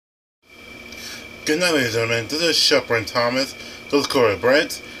Good night, ladies and gentlemen. This is Chef Brent Thomas. This is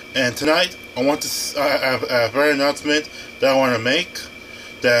Brent. And tonight, I want to have a very announcement that I want to make.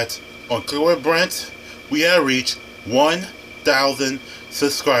 That on Cooker with Brent, we have reached 1,000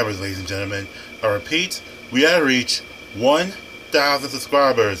 subscribers, ladies and gentlemen. I repeat, we have reached 1,000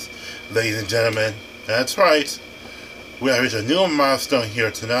 subscribers, ladies and gentlemen. That's right. We have reached a new milestone here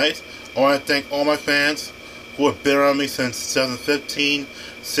tonight. I want to thank all my fans who have been on me since 2015,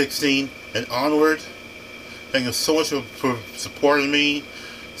 16, and onward. Thank you so much for supporting me,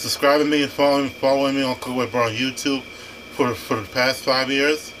 subscribing me, and following me on Cooker with Brent on YouTube for the past 5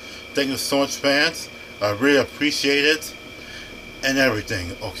 years. Thank you so much, fans. I really appreciate it and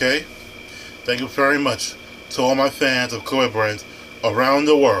everything. Okay, thank you very much to all my fans of Cooker with Brent around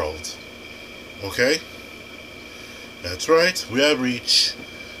the world. Okay, that's right. We have reached.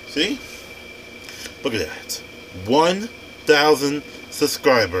 See, look at that. 1,000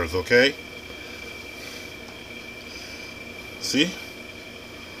 subscribers, okay? See?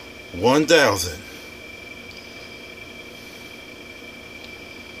 1,000.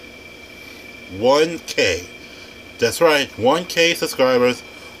 1K. That's right, 1K subscribers.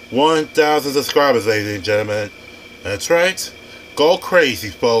 1,000 subscribers, ladies and gentlemen. That's right. Go crazy,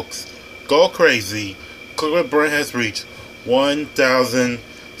 folks. Go crazy. Cooker with Brent has reached 1,000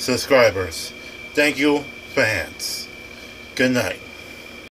 subscribers. Thank you, fans. Good night.